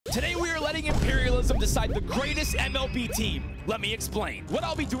system decide the greatest MLB team? Let me explain. What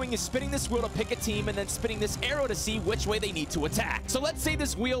I'll be doing is spinning this wheel to pick a team and then spinning this arrow to see which way they need to attack. So let's say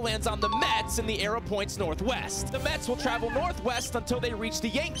this wheel lands on the Mets and the arrow points northwest. The Mets will travel northwest until they reach the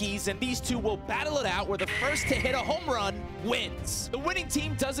Yankees, and these two will battle it out where the first to hit a home run wins. The winning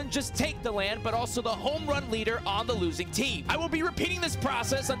team doesn't just take the land, but also the home run leader on the losing team. I will be repeating this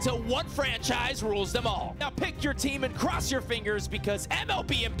process until one franchise rules them all. Now pick your team and cross your fingers because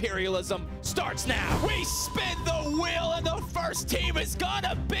MLB Imperialism starts now. We spin the wheel and the first team is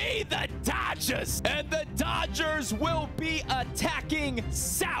gonna be the Dodgers. And the Dodgers will be attacking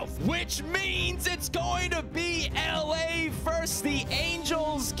south, which means it's going to be LA versus the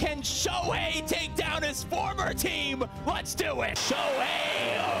Angels. Can Shohei take down his former team? Let's do it.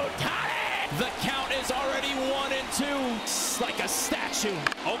 Shohei Ohtani. The count is already 1-2. It's like a statue.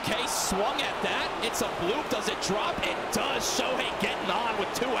 Okay, swung at that. It's a bloop. Does it drop? It does. Shohei getting on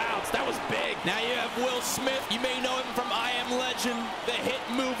with 2 outs. That was big. Now you have Will Smith. You may know him from I Am Legend, the hit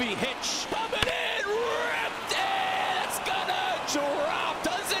movie Hitch. Coming in, ripped in. It's gonna drop.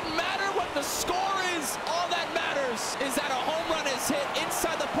 Doesn't matter what the score is. All that matters is that a home run is hit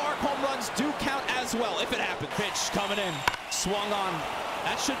inside the park. Home runs do count as well if it happens. Pitch coming in. Swung on.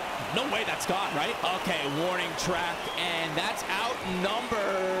 That should, no way that's gone, right? Okay, warning track, and that's out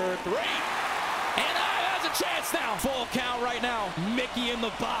number 3. And has a chance now. Full count right now. Mickey in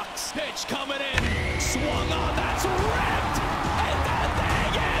the box. Pitch coming in. Swung on, that's ripped. And the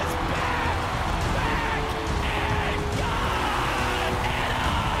thing is back and gone.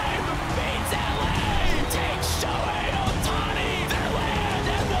 Anaheim beats LA. Takes Shohei Ohtani. Their land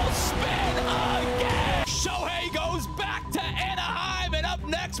and will spin again. Shohei goes back to Anaheim, and up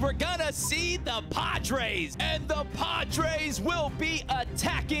next we're gonna see the Padres, and the Padres will be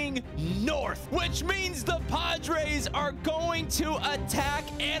attacking north, which means the Padres are going to attack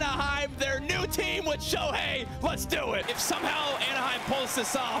Anaheim, their new team with Shohei. Let's do it. If somehow Anaheim pulls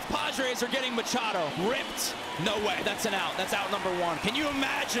this off, Padres are getting Machado. Ripped. No way. That's an out. That's out number 1. Can you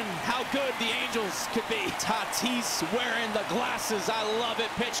imagine how good the Angels could be? Tatis wearing the glasses. I love it.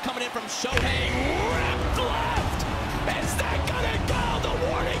 Pitch coming in from Shohei. Ripped left. Is that gonna go? The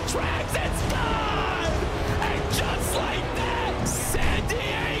warning tracks. It's gone. And just like that, San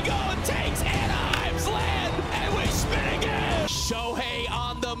Diego takes Anaheim's land, and we spin again. Shohei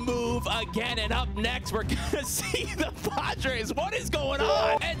on the move again, and up next we're gonna see the Padres. What is going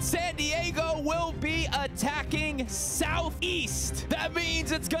on? And San Diego will be attacking southeast. That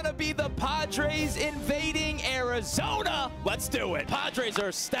means it's gonna be the Padres invading Arizona. Let's do it. Padres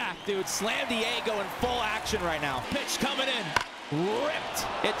are stacked, dude. Slam Diego in full action right now. Pitch coming in. Ripped.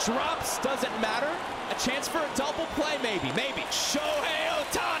 It drops. Doesn't matter. A chance for a double play, maybe. Shohei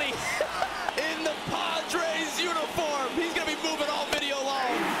Ohtani in the Padres uniform. He's going to be moving all video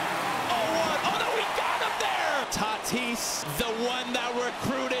long. 0-1. Oh, no, we got him there. Tatis, the one that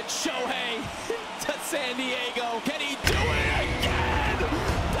recruited Shohei to San Diego. Can he do it again?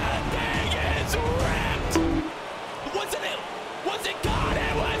 The thing is ripped. Wasn't it? Was it gone?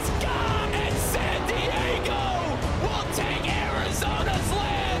 It was gone. And San Diego will take Arizona's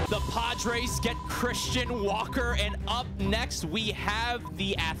land. The Padres get Christian Walker, and up next we have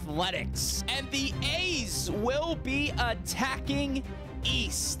the Athletics. And the A's will be attacking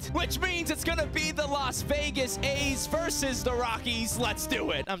east, which means it's gonna be the Las Vegas A's versus the Rockies. Let's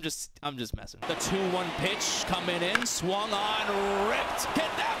do it. I'm just messing. The 2-1 pitch coming in, swung on, ripped.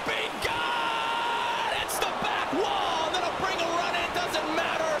 Can that be gone? It's the back wall. That'll bring a run in. Doesn't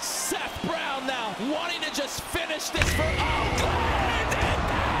matter. Seth Brown now wanting to just finish this for Oakland, and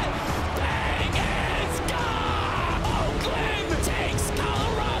that thing is gone. Oakland takes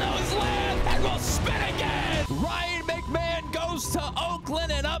Colorado's land and will spin again. Ryan McMahon goes to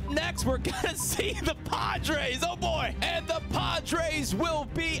Oakland, and up next we're gonna see the Padres. Oh boy. And the Padres will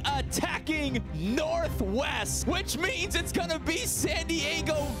be attacking northwest, which means it's gonna be San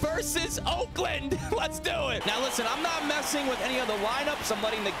Diego versus Oakland. Let's do it. Now listen, I'm not messing with any of the lineups. I'm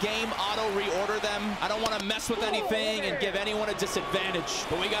letting the game auto reorder them. I don't want to mess with anything and give anyone a disadvantage,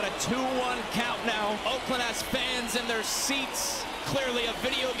 but we got a 2-1 count now. Oakland has fans in their seats. Clearly a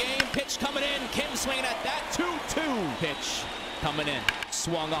video game. Pitch coming in. Kim swinging at that 2-2 pitch. Coming in,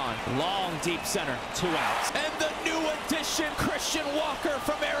 swung on, long deep center, 2 outs. And the new addition, Christian Walker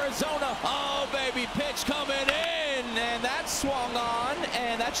from Arizona. Oh, baby, pitch coming in, and that swung on,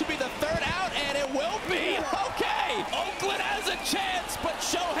 and that should be the 3rd out, and it will be. Okay, Oakland has a chance, but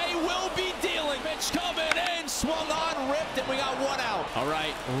Shohei will be dealing. Pitch coming in, swung on, ripped, and we got 1 out. All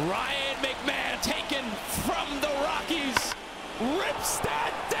right, Ryan McMahon taken from the Rockies. Rips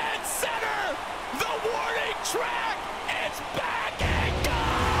that dead center. The warning track. It's back and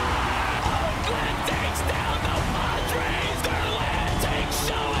gone! Oakland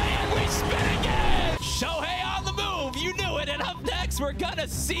we're gonna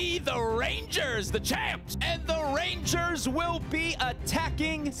see the Rangers, the champs. And the Rangers will be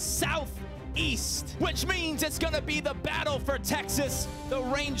attacking southeast, which means it's gonna be the battle for Texas. The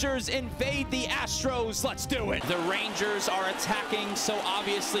Rangers invade the Astros. Let's do it. The Rangers are attacking, so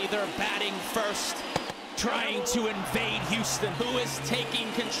obviously they're batting first, trying to invade Houston, who is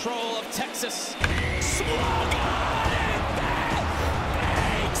taking control of Texas. Swung on and that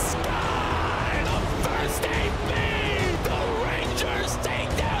big sky. The first AP. The Rangers take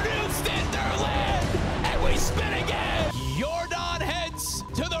down Houston, their land, and we spin again. Jordan heads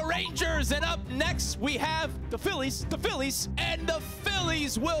to the Rangers, and up next we have the Phillies, and the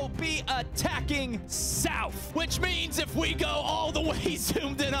Phillies will be attacking south, which means if we go all the way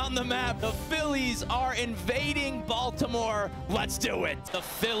zoomed in on the map, the Phillies are invading Baltimore. Let's do it. The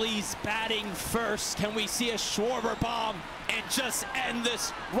Phillies batting first. Can we see a Schwarber bomb and just end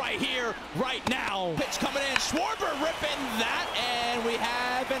this right here, right now? Pitch coming in, Schwarber ripping that, and we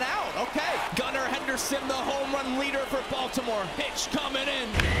have an out. Okay, Gunnar Henderson, the home run leader for Baltimore. Pitch coming in,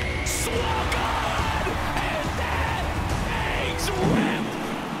 swung on, and that thing's ripped.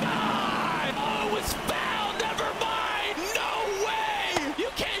 Oh, it was foul. Never mind. No way. You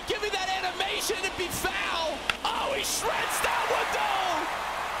can't give me that animation and be foul. Oh, he shreds that one though.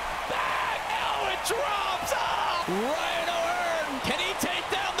 Back. Oh, it drops. Oh, Ryan O'Hearn. Can he take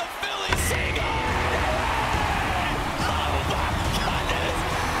down the Phillies? Single. Oh my goodness.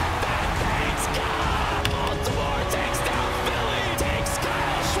 That thing's gone. Baltimore takes down Philly. Takes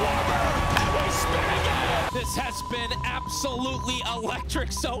Kyle Schwarber. And we spin again. This has been absolutely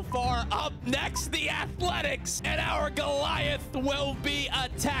electric so far. Up next, the Athletics, and our Goliath will be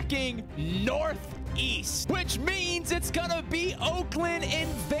attacking northeast, which means it's gonna be Oakland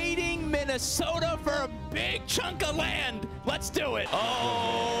invading Minnesota for a big chunk of land. Let's do it.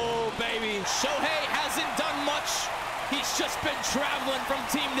 Oh, baby. Shohei hasn't done much. He's just been traveling from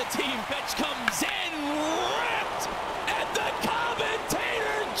team to team. Pitch comes in, ripped, and the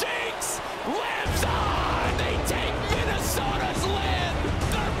commentator jinx lives on. They take Minnesota's land,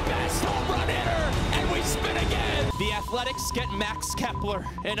 their best home run hitter, and we spin again. The Athletics get Max Kepler,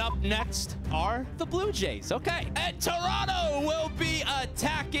 and up next are the Blue Jays. Okay, and Toronto will be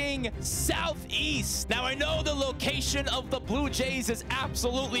attacking southeast. Now, I know the location of the Blue Jays is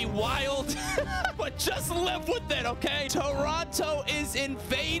absolutely wild, but just live with it, okay? Toronto is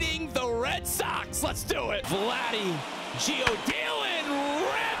invading the Red Sox. Let's do it. Vladdy, Gio Dillon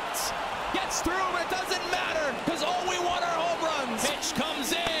ripped. Gets through, but it doesn't matter, because all we want are home runs. Pitch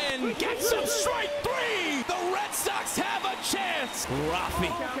comes in, gets him strike three. The Red Sox have a chance. Rafi,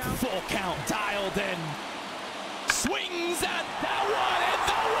 full count, dialed in. Swings at that one, and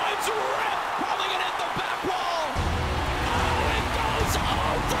that one's ripped. Probably gonna hit the back wall. Oh, it goes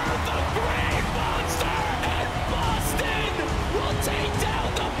over the Green Monster, and Boston will take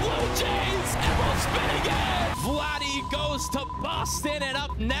down the Blue Jays, and we'll spin again. Vladdy goes to Boston, and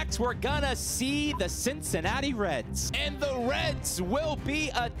up next we're gonna see the Cincinnati Reds, and the Reds will be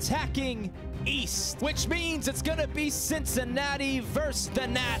attacking east, which means it's gonna be Cincinnati versus the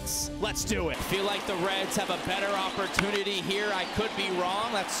Nats. Let's do it. I feel like the Reds have a better opportunity here. I could be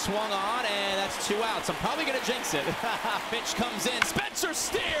wrong. That's swung on, and that's 2 outs. I'm probably gonna jinx it. Pitch comes in, Spencer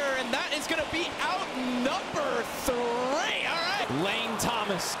Steer, and that is gonna be out number 3. All right, Lane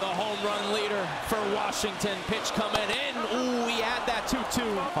Thomas, the home run leader for Washington. Pitch coming in. Ooh, we had that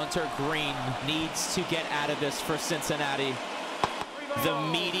 2-2. Hunter Green needs to get out of this for Cincinnati. The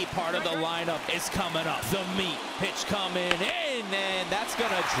meaty part of the lineup is coming up. The meat. Pitch coming in, and that's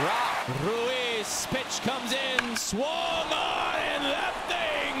gonna drop. Ruiz, pitch comes in, swung on, and that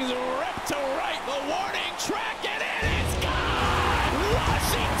thing's ripped to right. The warning track, and it is gone.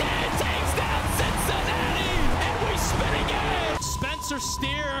 Washington takes down Cincinnati, and we spin again. Spencer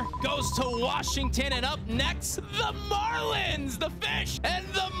Steer goes to Washington, and up next, the Marlins, the fish, and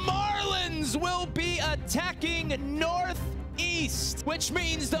the Marlins will be attacking northeast, which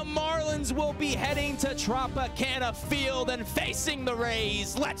means the Marlins will be heading to Tropicana Field and facing the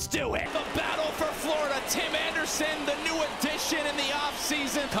Rays. Let's do it. The battle for Florida. Tim Anderson, the new addition in the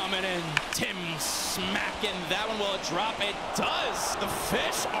offseason, coming in. Tim smacking that one. Will it drop? It does. The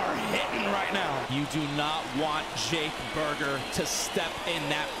fish are hitting right now. You do not want Jake Berger to step in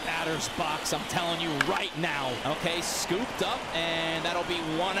that batter's box. I'm telling you right now. Okay, scooped up, and that'll be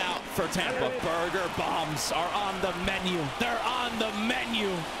 1 out for Tampa. Berger bombs are on the menu. They're on the menu.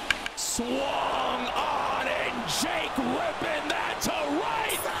 Swung on, and Jake ripping that to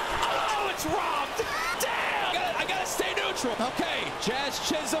right. Oh, it's robbed. Damn. I gotta stay neutral. Okay, Jazz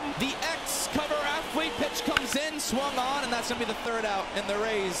Chisholm, the ex-cover athlete. Pitch comes in, swung on, and that's gonna be the 3rd out. And the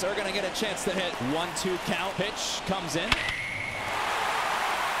Rays are gonna get a chance to hit. 1-2 count. Pitch comes in.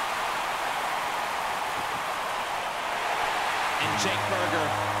 Jake Berger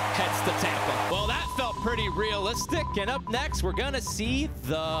heads to Tampa. Well, that felt pretty realistic. And up next, we're going to see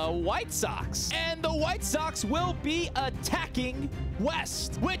the White Sox. And the White Sox will be attacking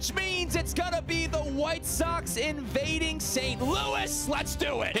West, which means it's going to be the White Sox invading St. Louis. Let's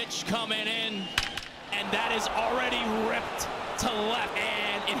do it. Pitch coming in, and that is already ripped to left,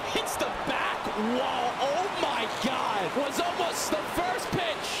 and it hits the back wall. Oh my God, was almost the first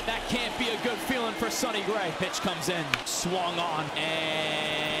pitch. That can't be a good feeling for Sonny Gray. Pitch comes in, swung on, and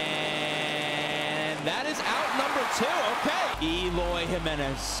that is out number 2. Okay, Eloy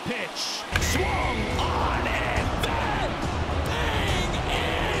Jimenez. Pitch, swung on, and that thing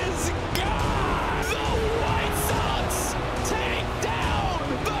is gone. The White Sox take down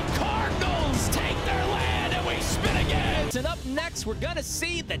the Cardinals, take their land, and we spin again. And up next, we're gonna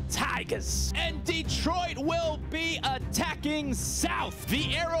see the Tigers. And Detroit will be attacking south.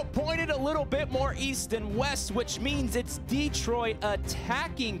 The arrow pointed a little bit more east and west, which means it's Detroit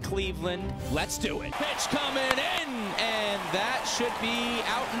attacking Cleveland. Let's do it. Pitch coming in, and that should be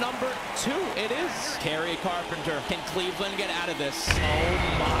out number 2. It is. Kerry Carpenter. Can Cleveland get out of this? Oh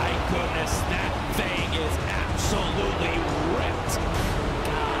my goodness, that thing is absolutely ripped.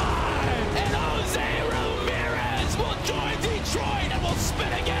 God! And Jose Ramirez will join Detroit, and we'll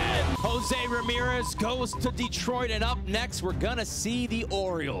spin again. Jose Ramirez goes to Detroit, and up next, we're gonna see the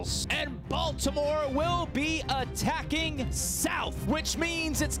Orioles. And Baltimore will be attacking south, which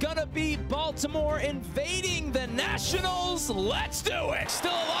means it's gonna be Baltimore invading the Nationals. Let's do it.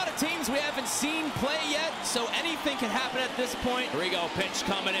 Still a lot of teams we haven't seen play yet, so anything can happen at this point. Here we go, pitch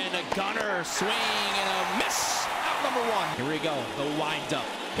coming in, a gunner swing and a miss. Out number 1. Here we go, the wind up.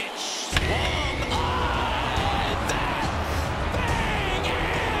 Pitch swung on. That thing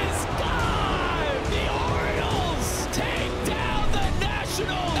is gone. The Orioles take down the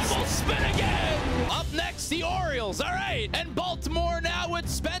Nationals. And we'll spin again. Up next, the Orioles. All right. And Baltimore now with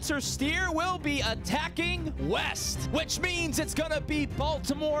Spencer Steer will be attacking west, which means it's going to be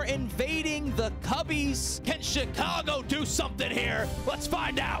Baltimore invading the Cubbies. Can Chicago do something here? Let's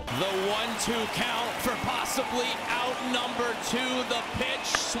find out. The 1-2 count for possibly out number 2. The pitch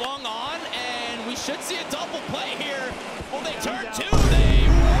swung on, and we should see a double play here. Will they turn 2? They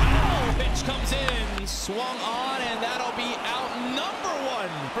will. Pitch comes in, swung on, and that'll be out number 1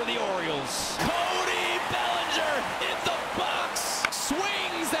 for the Orioles. Cody Bellinger in the box.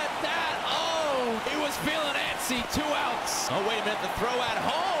 Swings at that. Oh, he was feeling antsy. 2 outs. Oh, wait a minute. The throw at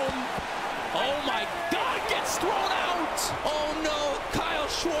home. Oh, my God. Gets thrown out. Oh, no. Kyle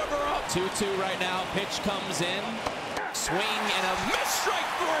Schwarber up. 2-2 right now. Pitch comes in. Swing and a miss. Strike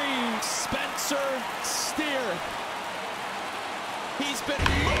 3. Spencer Steer. He's been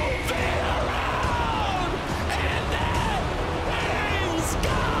moving around. And that is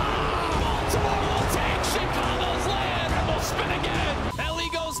gone. Baltimore will take Chicago's land, and we'll spin again. Ellie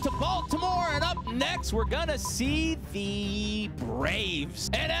goes to Baltimore, and up next, we're gonna see the Braves.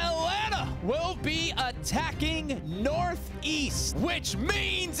 And Atlanta will be attacking northeast, which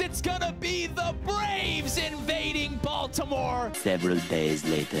means it's gonna be the Braves invading Baltimore. Several days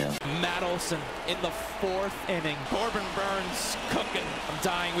later. Matt Olson in the 4th inning. Corbin Burns cooking. I'm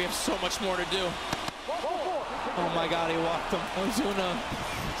dying. We have so much more to do. Oh my God, he walked him. Ozuna.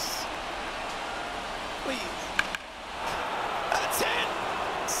 Please. That's it.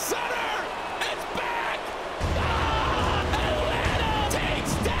 Center. It's back. Atlanta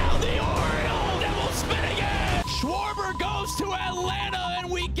takes down the Orioles, and we'll spin again. Schwarber goes to Atlanta, and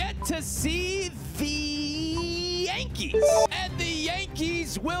we get to see the Yankees. And the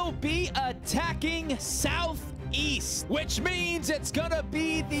Yankees will be attacking southeast, which means it's gonna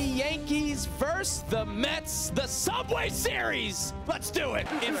be the Yankees versus the Mets, the Subway Series. Let's do it.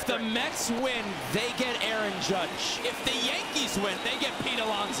 If the Mets win, they get Aaron Judge. If the Yankees win, they get Pete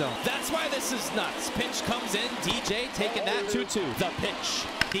Alonso. That's why this is nuts. Pitch comes in, DJ taking that 2-2. The pitch,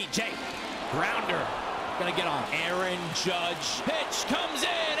 DJ, grounder. Gonna get on Aaron Judge. Pitch comes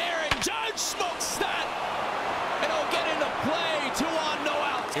in, Aaron Judge smokes that. It'll get into play. 2 on, no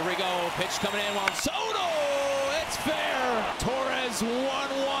out. Here we go. Pitch coming in on Soto. It's fair. Torres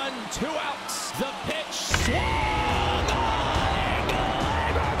 1-1, 2 outs. The pitch swung on.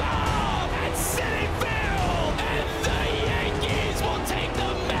 At Citi Field. And the Yankees will take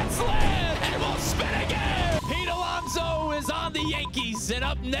the Mets land, and we'll spin again. Pete Alonso is on the Yankees, and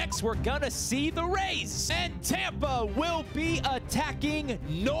up next we're gonna see the Rays. And Tampa will be attacking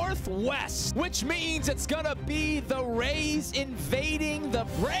northwest, which means it's gonna be the Rays invading the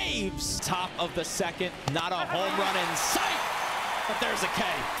Braves. Top of the 2nd, not a home run in sight, but there's a K.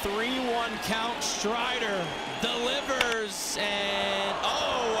 3-1 count. Strider delivers, and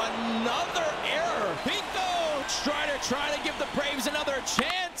oh, another error. Pico Strider trying to give the Braves another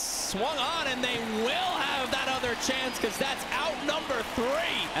chance. Swung on, and they will have that other chance because that's out number 3.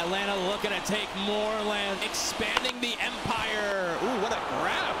 Atlanta looking to take more land, expanding the empire. Ooh, what a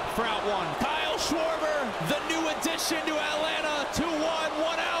grab for out 1. Kyle Schwarber, the new addition to Atlanta. 2-1,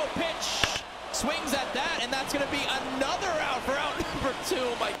 1 out, pitch. Swings at that, and that's going to be another out for out number 2.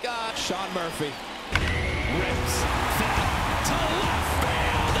 Oh, my God. Sean Murphy rips that to left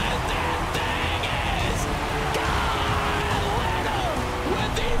field, and that thing is gone. Atlanta,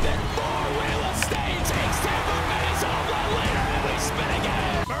 with even more real estate, takes Tampa Bay's home run leader, and we spin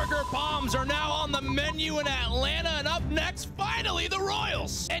again. Burger bombs are now on the menu in Atlanta, and up next, finally, the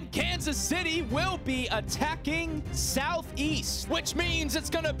Royals. And Kansas City will be attacking Southeast, which means it's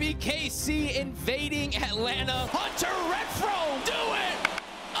going to be KC invading Atlanta. Hunter Renfroe, do it!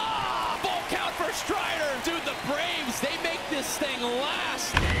 Ah, full count for Strider. Dude, the Braves, they make this thing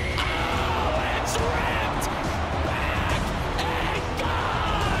last. Oh, it's ripped back and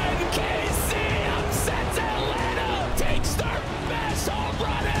gone. KC upsets Atlanta, takes their best home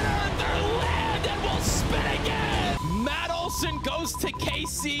run in their land, and will spin again. Matt Olson goes to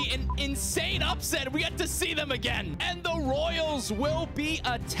KC, an insane upset. We get to see them again. And the Royals will be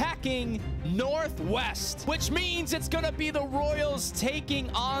attacking Northwest, which means it's going to be the Royals taking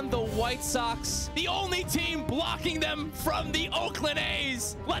on the White Sox, the only team blocking them from the Oakland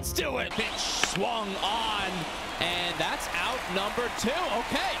A's. Let's do it. Pitch swung on, and that's out number 2.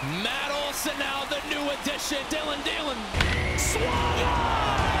 Okay. Matt Olson now the new addition. Dylan swung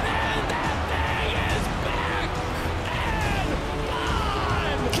on, and that thing is back and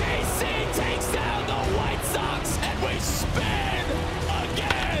gone. KC takes down the White Sox, and we spin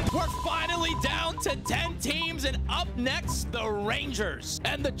again. We're finally down to 10 teams, and up next, the Rangers.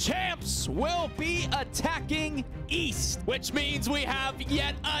 And the champs will be attacking East, which means we have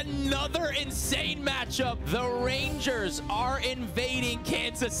yet another insane matchup. The Rangers are invading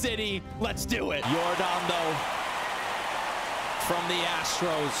Kansas City. Let's do it. Yordan, though, from the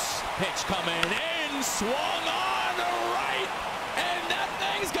Astros. Pitch coming in, swung on the right, and that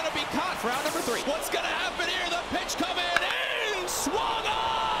thing's going to be caught for out number 3. What's going to happen here? The pitch coming in, swung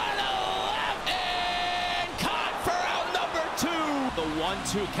on the left, and caught for out number 2. The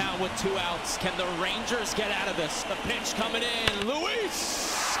 1-2 count with 2 outs. Can the Rangers get out of this? The pitch coming in,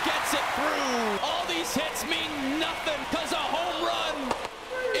 Luis gets it through. All these hits mean nothing because a home run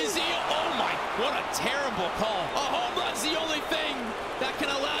is the, oh my, what a terrible call. A home run's the only thing that can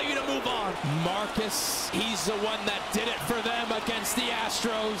allow you to move on. Marcus, he's the one that did it for them against the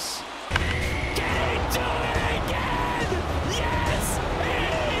Astros. Can he do it again? Yes,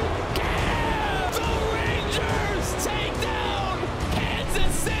 he can! The Rangers take down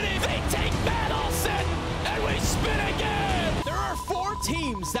Kansas City. They take Matt Olson, and we spin again. There are 4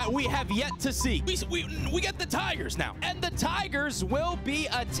 teams that we have yet to see. We get the Tigers now, and the Tigers will be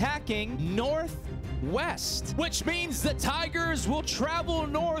attacking Northwest, which means the Tigers will travel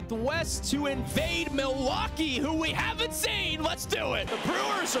northwest to invade Milwaukee, who we haven't seen. Let's do it. The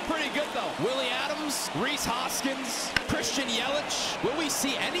Brewers are pretty good, though. Willie Adams, Rhys Hoskins, Christian Yelich. Will we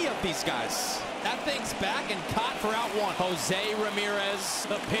see any of these guys? That thing's back and caught for out 1. Jose Ramirez,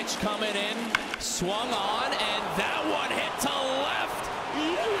 the pitch coming in, swung on, and that one hit to left.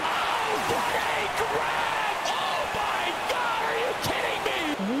 Oh, what a grab! Oh my God, are you kidding me?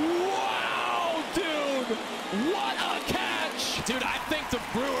 Wow, dude, what a catch! Dude, I think the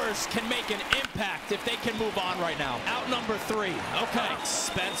Brewers can make an impact if they can move on right now. Out number 3. Okay,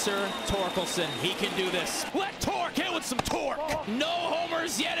 Spencer Torkelson, he can do this. Let Torque hit with some torque. No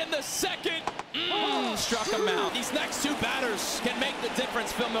homers yet in the second. Struck him out. These next 2 batters can make the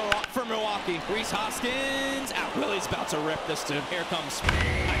difference for Milwaukee. Rhys Hoskins out. Willie's about to rip this dude. Here comes.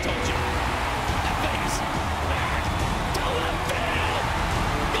 I told you. That thing's back to left field.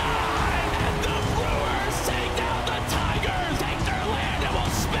 Gone. And the Brewers take down the Tigers. Take their land and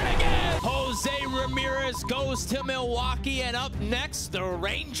will spin again. Jose Ramirez goes to Milwaukee, and up next, the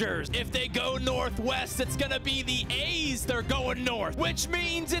Rangers. If they go northwest, it's going to be the A's. They're going north, which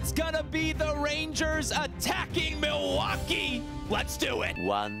means it's going to be the Rangers attacking Milwaukee. Let's do it.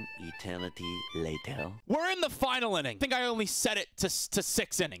 1 eternity later. We're in the final inning. I think I only set it to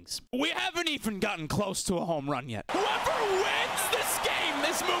 6 innings. We haven't even gotten close to a home run yet. Whoever wins this game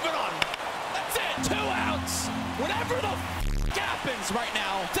is moving on. That's it. 2 outs. Whatever the happens right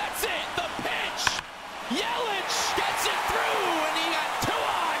now, that's it. The pitch. Yelich gets it through, and he got 2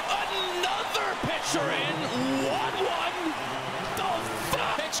 on. Another pitcher in. 1-1.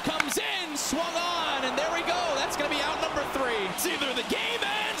 The pitch comes in, swung on, and there we go. That's going to be out number 3. It's either the game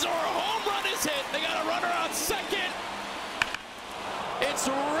ends or a home run is hit. They got a runner on second. It's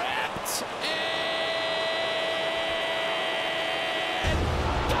ripped, and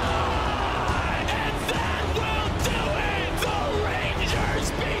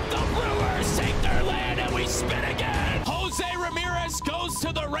spin again. Jose Ramirez goes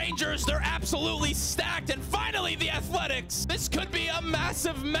to the Rangers. They're absolutely stacked. And finally, the Athletics. This could be a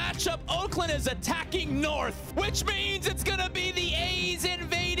massive matchup. Oakland is attacking north, which means it's going to be the A's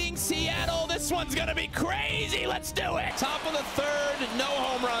invading Seattle. This one's going to be crazy. Let's do it. Top of the third, no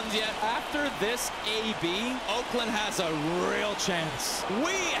home runs yet. After this AB, Oakland has a real chance.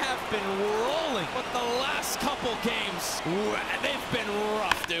 We have been rolling, but the last couple games, they've been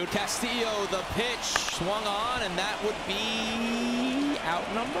rough, dude. Castillo, the pitch, swung on, and that would be out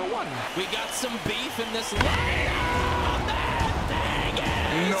number one. We got some beef in this lineup. That thing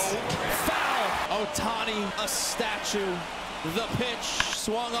is foul. Ohtani, a statue. The pitch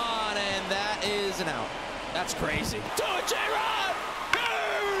swung on, and that is an out. That's crazy. Do it, J-Rod!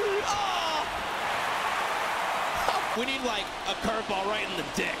 Oh! We need like a curveball right in the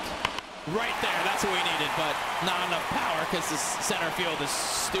dick. Right there, that's what we needed, but not enough power because the center field is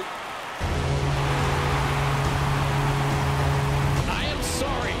stupid. I am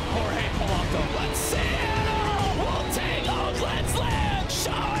sorry, Jorge Polanco. Let's Seattle! We'll take Oakland's land!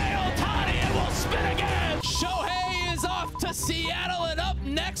 Shohei Ohtani, and we'll spin again! Shohei is off to Seattle, and up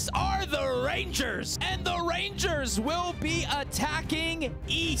next are the Rangers. And the Rangers will be attacking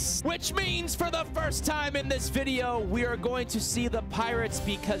east, which means for the first time in this video, we are going to see the Pirates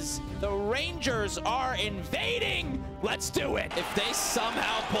because the Rangers are invading. Let's do it. If they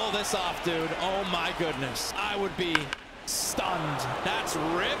somehow pull this off, dude, oh my goodness, I would be stunned. That's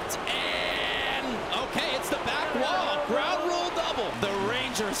ripped, and okay, it's the back wall. Ground rule double. The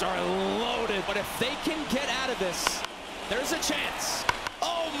Rangers are loaded, but if they can get out of this, there's a chance.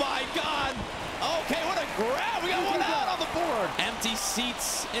 Oh my God. Okay, what a grab. We got one out on the board. Empty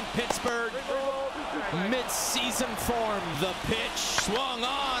seats in Pittsburgh. Mid-season form. The pitch swung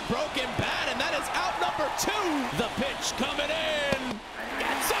on. Broken bat, and that is out number two. The pitch coming in.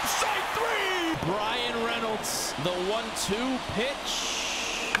 Gets him strike three. Brian Reynolds, the 1-2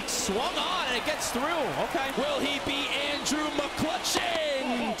 pitch. Swung on, and it gets through. Okay. Will he be Andrew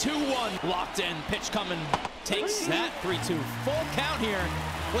McClutching? 2-1. Locked in. Pitch coming. Takes that 3-2. Full count here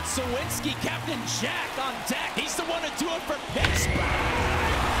with Sawinski, Captain Jack on deck. He's the one to do it for Pittsburgh.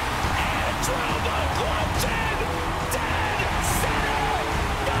 Andrew McClutching, dead center,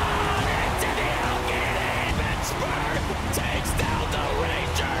 gone into the Allegheny. Pittsburgh takes down the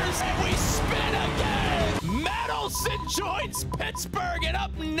Rangers, and we spin again. Medelson joins Pittsburgh, and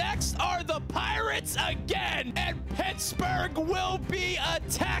up next are the Pirates again. And Pittsburgh will be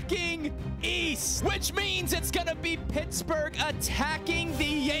attacking east, which means it's gonna be Pittsburgh attacking the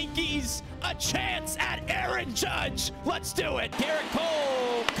Yankees. A chance at Aaron Judge. Let's do it. Garrett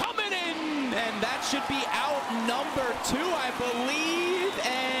Cole coming in, and that should be out number two, I believe,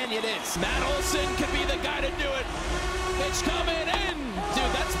 and it is. Matt Olson could be the guy to do it. Pitch coming in.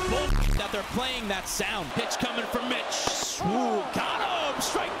 Dude, that's bull that they're playing that sound. Pitch coming from Mitch. Ooh, got him.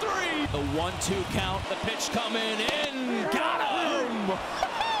 Strike three. The 1-2 count. The pitch coming in. Got him.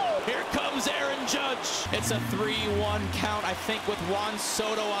 Here comes Aaron Judge. It's a 3-1 count, I think, with Juan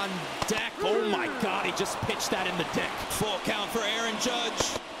Soto on deck. Oh my God, he just pitched that in the dick. Full count for Aaron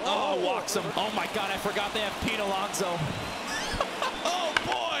Judge. Oh, walks him. Oh my God, I forgot they have Pete Alonso. Oh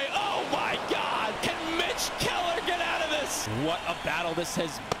boy, oh my God. Can Mitch Keller get out of this? What a battle this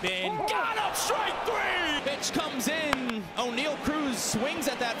has been. Got him, strike three. Pitch comes in. O'Neal Cruz swings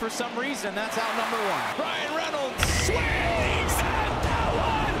at that for some reason. That's out number one. Brian Reynolds swings at that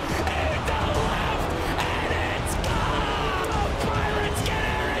one. Into left, and it's gone. The Pirates get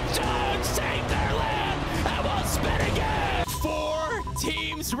Aaron Judge, take their land, and we'll spin again. 4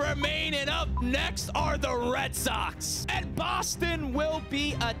 teams remain, and up next are the Red Sox. And Boston will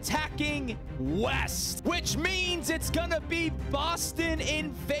be attacking west, which means it's gonna be Boston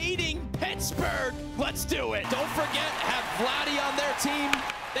invading Pittsburgh. Let's do it. Don't forget, have Vladdy on their team.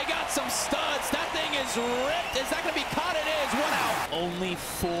 They got some studs. That thing is ripped. Is that gonna be caught? It is. 1 out. Only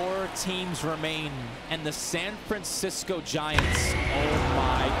 4 teams remain, and the San Francisco Giants. Oh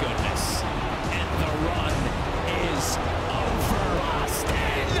my goodness. And the run is over.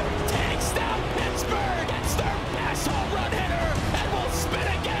 Boston takes down Pittsburgh. It's their best home run hitter, and we'll spin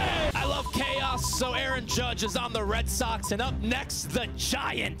again. I love chaos, so Aaron Judge is on the Red Sox, and up next, the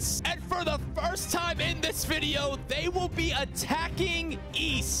Giants. And for the first time in this video, they will be attacking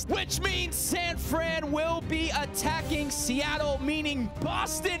east, which means San Fran will be attacking Seattle, meaning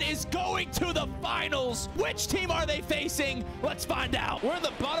Boston is going to the finals. Which team are they facing? Let's find out. We're in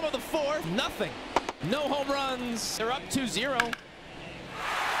the bottom of the 4th. Nothing. No home runs. They're up 2-0.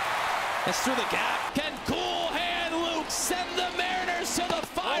 It's through the gap. Can Cool Hand Luke send the Mariners to the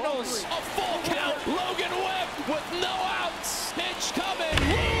finals? A full count. Logan Webb with no outs. Pitch coming.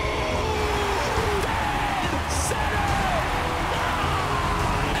 Woo! Dead.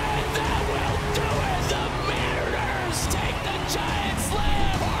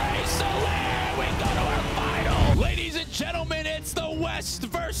 gentlemen, it's the West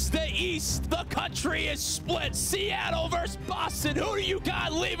versus the East. The country is split. Seattle versus Boston. Who do you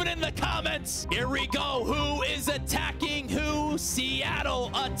got? Leave it in the comments. Here we go. Who is attacking who?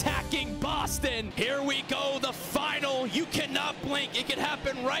 Seattle attacking Boston. Here we go. The final. You cannot blink. It can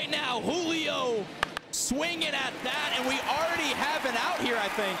happen right now. Julio swinging at that, and we already have an out here, I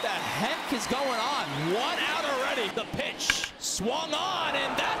think. The heck is going on? One out already. The pitch swung on,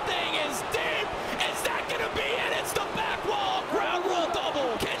 and that thing is deep. Is that going to be it? It's the back wall. Ground rule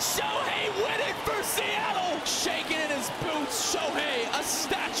double. Can Shohei win it for Seattle? Shaking in his boots. Shohei, a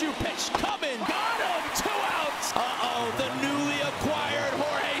statue pitch coming. Got him. 2 outs. Uh-oh, the newly acquired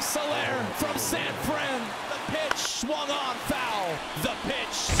Jorge Soler from San Fran. The pitch swung on, foul. The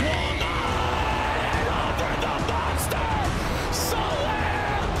pitch swung on. The monster!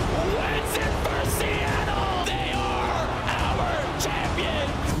 Soler wins it for Seattle! They are our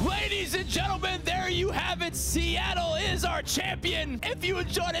champion! Ladies and gentlemen, there you have it. Seattle is our champion. If you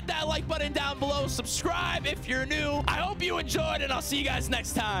enjoyed it, that like button down below. Subscribe if you're new. I hope you enjoyed, and I'll see you guys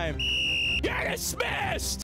next time. You're dismissed!